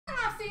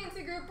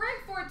CNC Group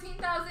break,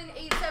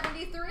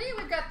 14,873.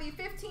 We've got the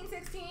 15,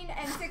 16,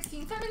 and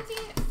 16, 17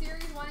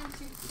 Series 1 and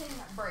 2 tin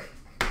break.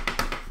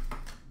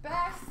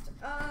 Best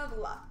of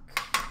luck.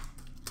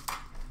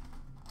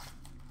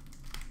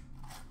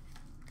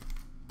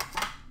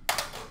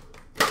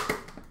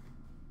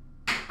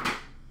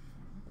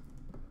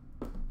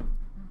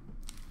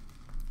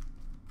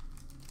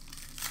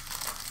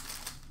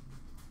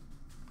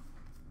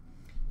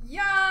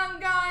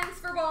 Young Guns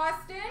for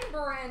Boston,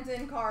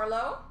 Brandon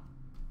Carlo.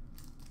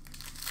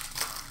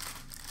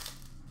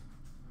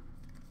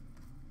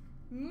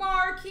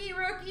 Marquee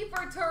Rookie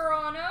for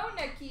Toronto,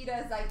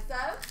 Nikita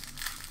Zaitsev.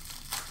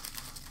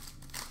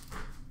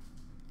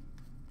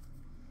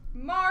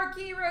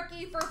 Marquee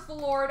Rookie for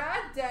Florida,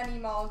 Denny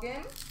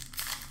Malgin.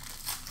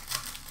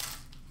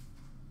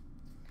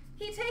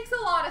 He takes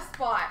a lot of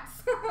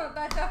spots.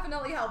 That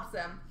definitely helps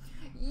him.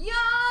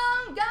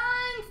 Young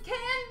Guns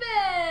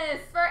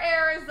Canvas for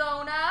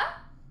Arizona,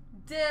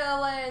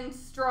 Dylan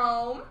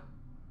Strome.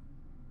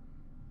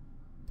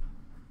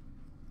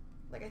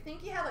 Like, I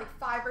think he had like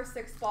 5 or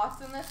 6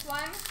 spots in this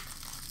one.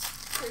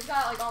 So he's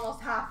got like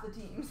almost half the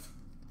teams.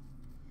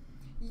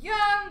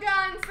 Young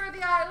Guns for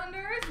the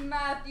Islanders,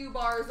 Matthew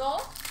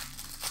Barzal.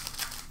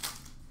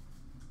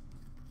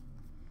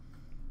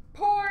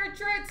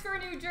 Portraits for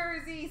New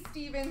Jersey,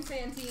 Steven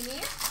Santini.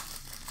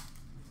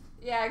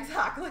 Yeah,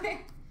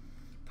 exactly.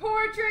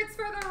 Portraits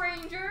for the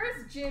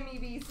Rangers, Jimmy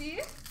Vesey.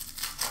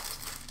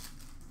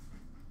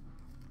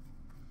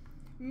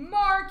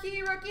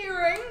 Marquee Rookie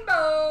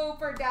Rainbow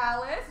for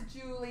Dallas,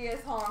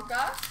 Julius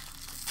Honka.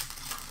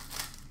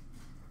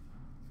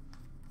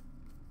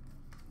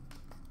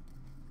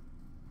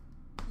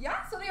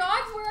 Yeah, so the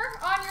odds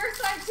were on your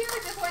side too.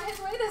 It just went his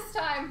way this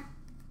time.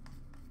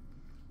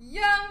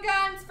 Young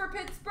Guns for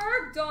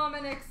Pittsburgh,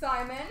 Dominic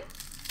Simon.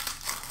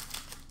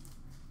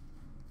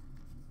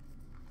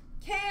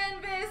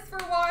 Canvas for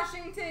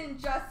Washington,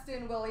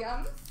 Justin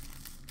Williams.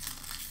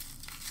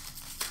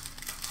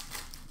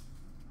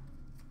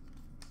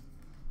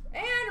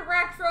 And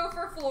Retro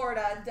for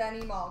Florida,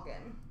 Denny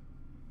Malgin.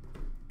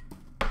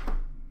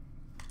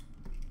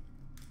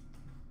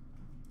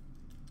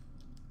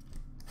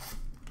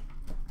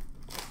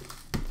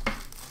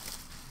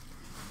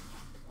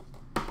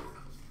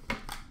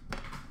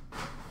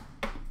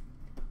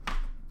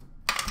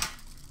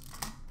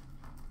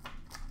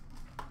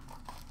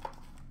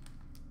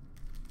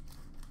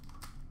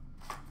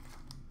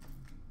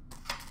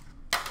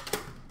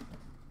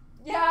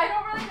 Yeah, I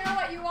don't really know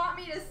what you want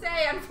me to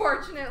say,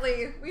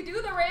 unfortunately. We do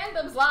the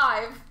randoms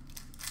live.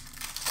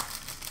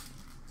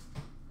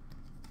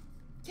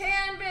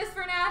 Canvas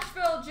for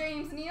Nashville,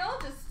 James Neal.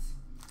 Just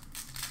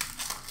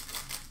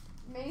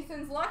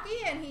Mason's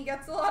lucky, and he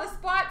gets a lot of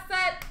spots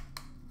that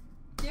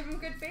give him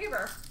good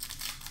favor.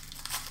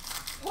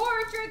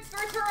 Portraits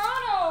for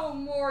Toronto,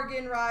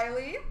 Morgan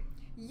Riley.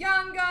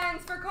 Young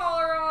Guns for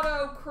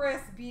Colorado,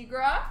 Chris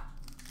Bigra.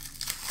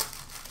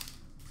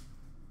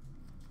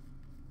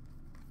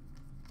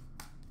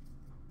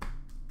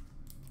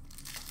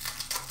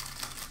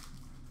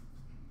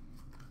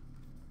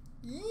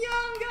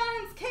 Young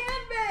Guns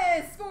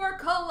Canvas for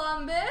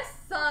Columbus,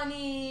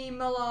 Sonny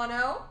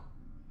Milano.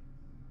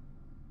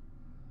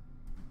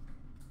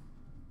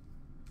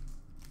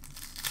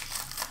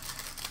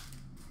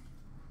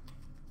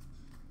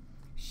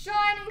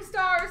 Shining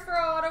Stars for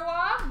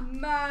Ottawa,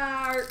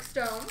 Mark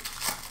Stone.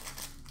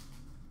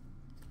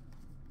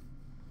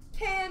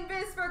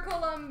 Canvas for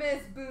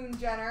Columbus, Boone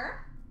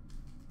Jenner.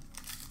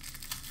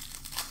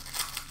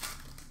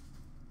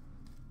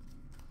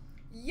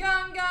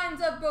 Young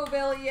Guns of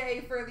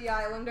Beauvillier for the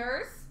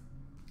Islanders.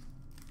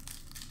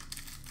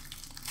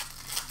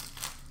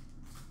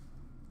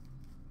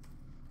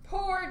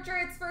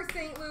 Portraits for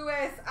St.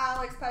 Louis,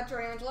 Alex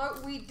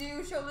Pietrangelo. We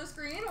do show the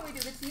screen when we do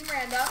the team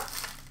random.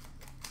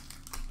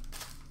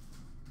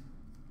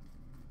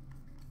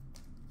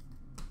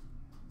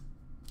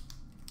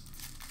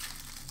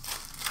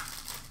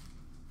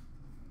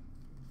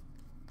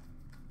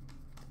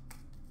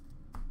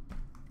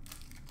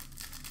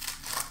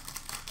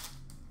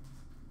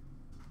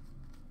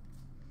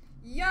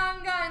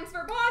 Young Guns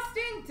for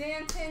Boston,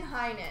 Danton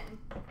Heinen.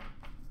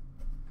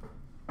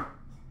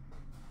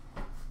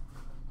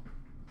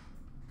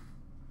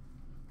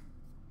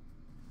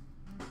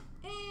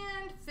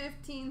 And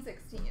 15,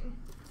 16.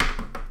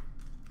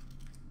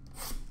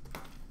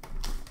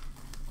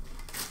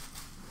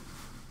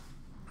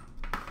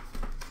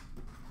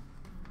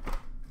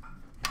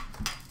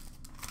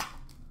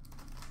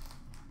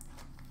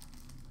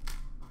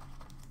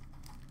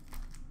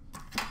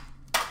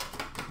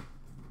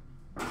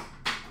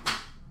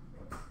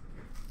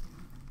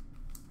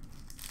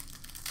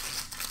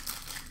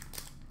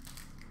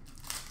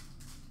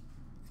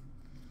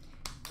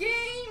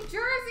 Game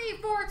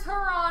jersey for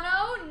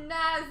Toronto,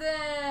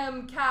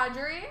 Nazem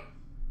Kadri.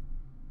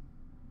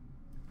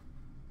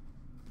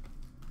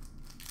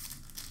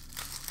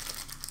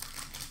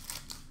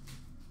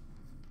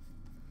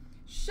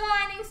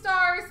 Shining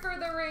Stars for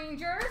the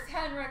Rangers,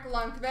 Henrik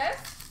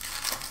Lundqvist.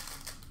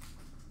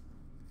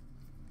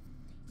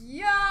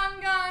 Young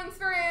Guns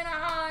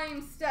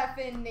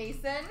Stefan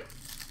Nason.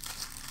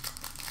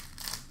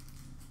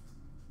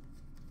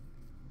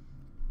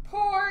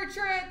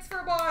 Portraits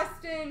for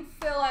Boston,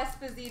 Phil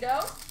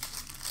Esposito.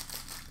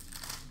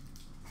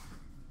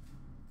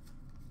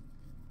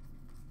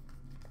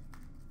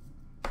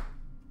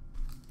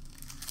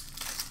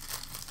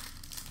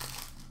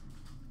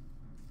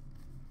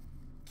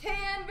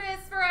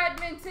 Canvas for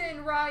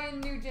Edmonton, Ryan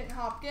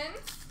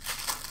Nugent-Hopkins.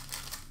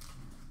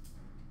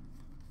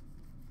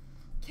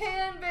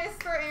 Canvas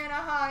for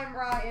Anaheim,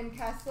 Ryan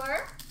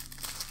Kessler.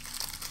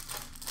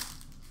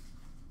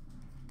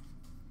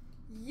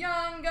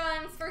 Young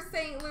Guns for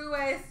St.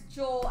 Louis,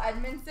 Joel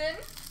Edmondson.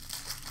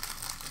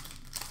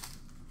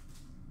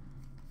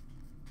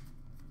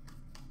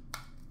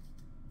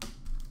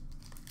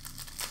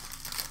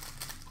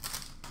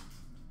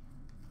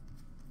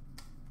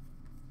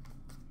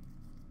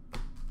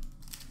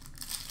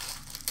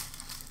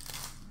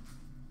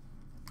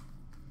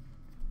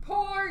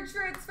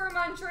 Portraits for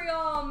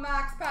Montreal,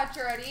 Max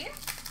Pacioretty.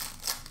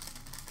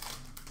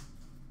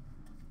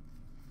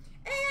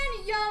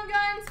 And Young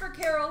Guns for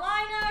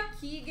Carolina,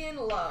 Keegan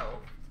Lowe.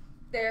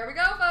 There we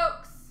go,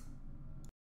 folks.